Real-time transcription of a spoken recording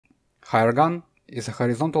HireGun is a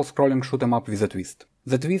horizontal scrolling shoot 'em up with a twist.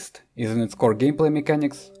 The twist is in its core gameplay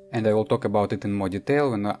mechanics, and I will talk about it in more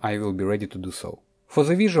detail when I will be ready to do so. For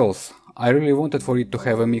the visuals, I really wanted for it to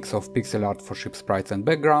have a mix of pixel art for ship sprites and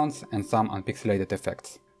backgrounds and some unpixelated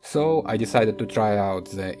effects. So I decided to try out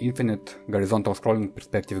the infinite horizontal scrolling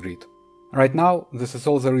perspective grid. Right now, this is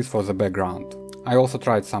all there is for the background. I also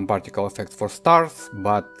tried some particle effects for stars,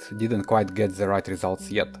 but didn't quite get the right results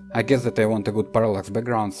yet. I guess that I want a good parallax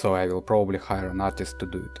background, so I will probably hire an artist to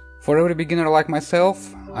do it. For every beginner like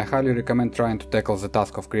myself, I highly recommend trying to tackle the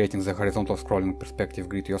task of creating the horizontal scrolling perspective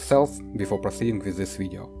grid yourself before proceeding with this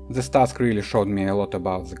video. This task really showed me a lot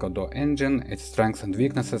about the Godot engine, its strengths and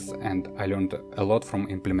weaknesses, and I learned a lot from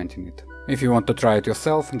implementing it. If you want to try it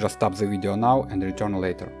yourself, just stop the video now and return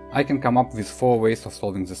later. I can come up with 4 ways of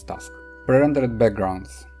solving this task. Prerendered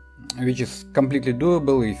backgrounds, which is completely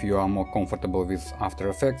doable if you are more comfortable with After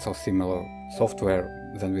Effects or similar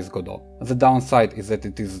software than with Godot. The downside is that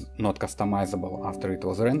it is not customizable after it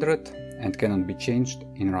was rendered and cannot be changed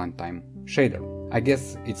in runtime. Shader. I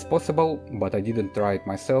guess it's possible, but I didn't try it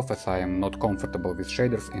myself as I am not comfortable with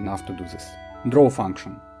shaders enough to do this. Draw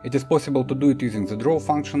function. It is possible to do it using the draw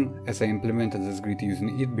function, as I implemented this grid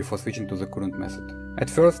using it before switching to the current method. At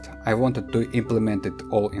first, I wanted to implement it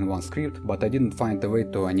all in one script, but I didn't find a way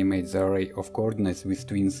to animate the array of coordinates with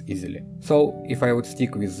tweens easily. So, if I would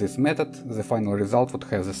stick with this method, the final result would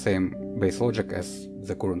have the same base logic as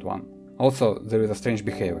the current one. Also, there is a strange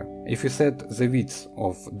behavior. If you set the width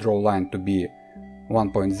of draw line to be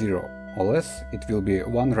 1.0 or less, it will be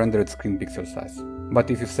one rendered screen pixel size. But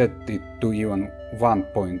if you set it to even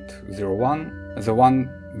 1.01, the one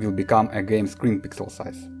will become a game screen pixel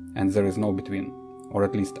size, and there is no between, or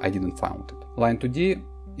at least I didn't find it. Line2D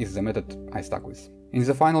is the method I stuck with. In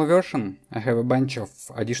the final version, I have a bunch of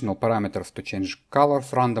additional parameters to change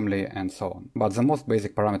colors randomly and so on, but the most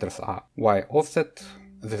basic parameters are Y offset.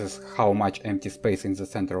 This is how much empty space in the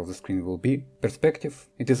center of the screen will be. Perspective.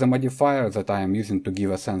 It is a modifier that I am using to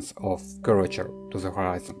give a sense of curvature to the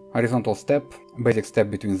horizon. Horizontal step. Basic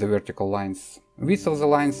step between the vertical lines. Width of the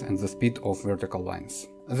lines and the speed of vertical lines.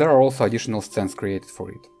 There are also additional scenes created for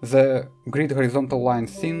it. The grid horizontal line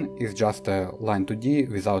scene is just a Line2D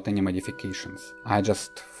without any modifications. I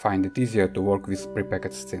just find it easier to work with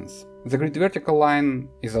prepackaged scenes. The grid vertical line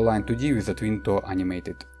is a Line2D with a tween to animate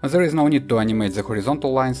it. There is no need to animate the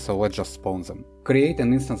horizontal lines, so let's just spawn them. Create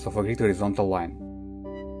an instance of a grid horizontal line.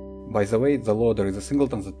 By the way, the loader is a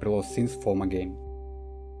singleton that preloads scenes from a game.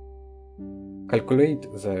 Calculate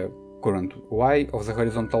the current Y of the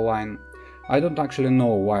horizontal line. I don't actually know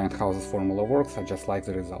why and how this formula works, I just like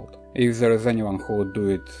the result. If there is anyone who would do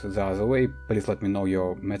it the other way, please let me know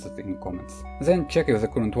your method in comments. Then check if the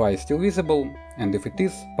current Y is still visible, and if it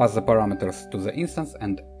is, pass the parameters to the instance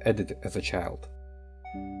and edit it as a child.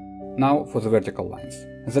 Now for the vertical lines.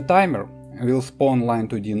 The timer will spawn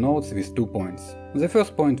Line2D nodes with 2 points. The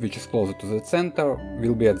first point, which is closer to the center,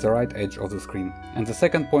 will be at the right edge of the screen, and the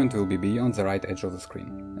second point will be beyond the right edge of the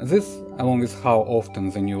screen. This, along with how often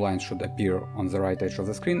the new line should appear on the right edge of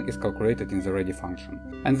the screen, is calculated in the ready function.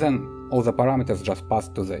 And then all the parameters just pass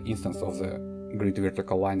to the instance of the grid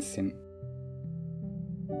vertical line scene.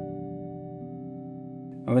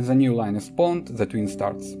 When the new line is spawned, the tween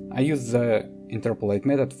starts. I use the interpolate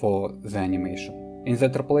method for the animation. In the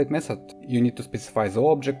interpolate method, you need to specify the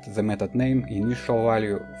object, the method name, initial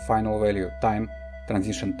value, final value, time,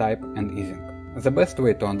 transition type, and easing. The best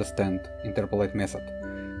way to understand interpolate method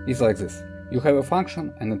is like this. You have a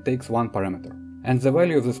function and it takes one parameter. And the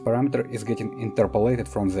value of this parameter is getting interpolated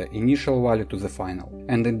from the initial value to the final.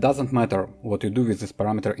 And it doesn't matter what you do with this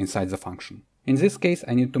parameter inside the function. In this case,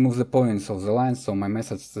 I need to move the points of the lines so my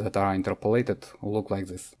methods that are interpolated look like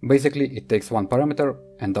this. Basically, it takes one parameter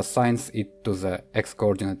and assigns it to the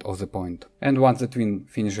x-coordinate of the point. And once the tween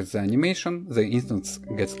finishes the animation, the instance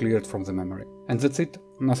gets cleared from the memory. And that's it.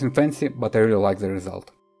 Nothing fancy, but I really like the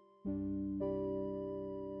result.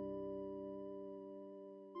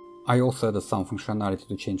 I also added some functionality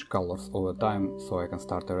to change colors over time, so I can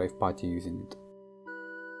start a rave party using it.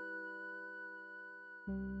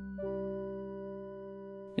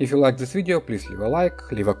 If you like this video, please leave a like,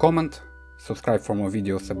 leave a comment, subscribe for more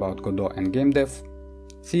videos about Godot and game dev.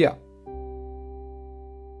 See ya!